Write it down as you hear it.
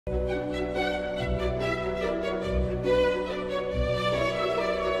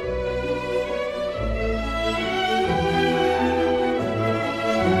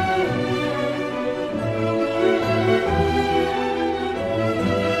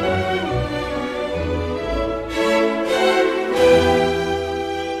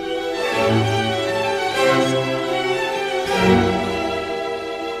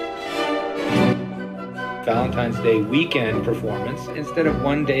Day weekend performance. Instead of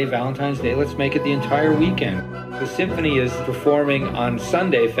one day Valentine's Day, let's make it the entire weekend. The symphony is performing on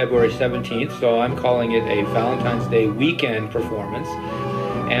Sunday, February 17th, so I'm calling it a Valentine's Day weekend performance.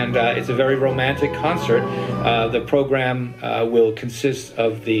 And it's a very romantic concert. The program will consist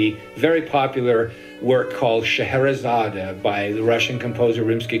of the very popular work called Scheherazade by the Russian composer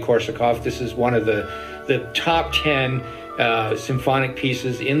Rimsky-Korsakov. This is one of the top 10 symphonic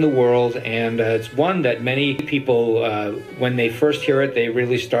pieces in the world, and it's one that many people, when they first hear it, they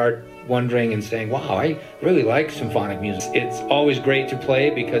really start wondering and saying, wow, I really like symphonic music. It's always great to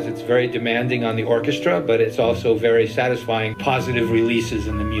play because it's very demanding on the orchestra, but it's also very satisfying positive releases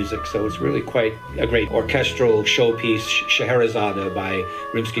in the music. So it's really quite a great orchestral showpiece, Scheherazade by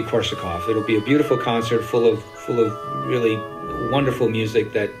Rimsky-Korsakov. It'll be a beautiful concert full of really wonderful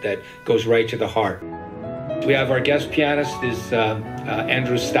music that goes right to the heart. We have our guest pianist is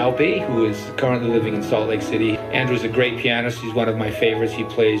Andrew Staupy, who is currently living in Salt Lake City. Andrew's a great pianist. He's one of my favorites. He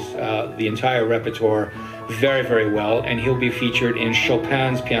plays the entire repertoire very, very well, and he'll be featured in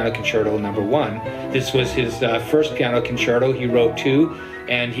Chopin's Piano Concerto No. 1. This was his first piano concerto. He wrote two,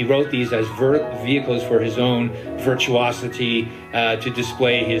 and he wrote these as vehicles for his own virtuosity, to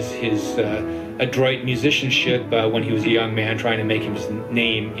display his adroit musicianship when he was a young man trying to make his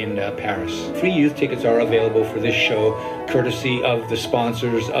name in Paris. Free youth tickets are available for this show, courtesy of the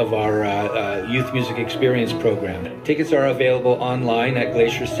sponsors of our Youth Music Experience program. Tickets are available online at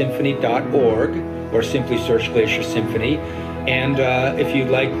glaciersymphony.org, or simply search Glacier Symphony. And if you'd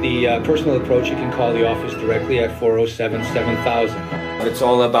like the personal approach, you can call the office directly at 407-7000. It's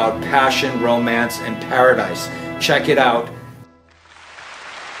all about passion, romance, and paradise. Check it out.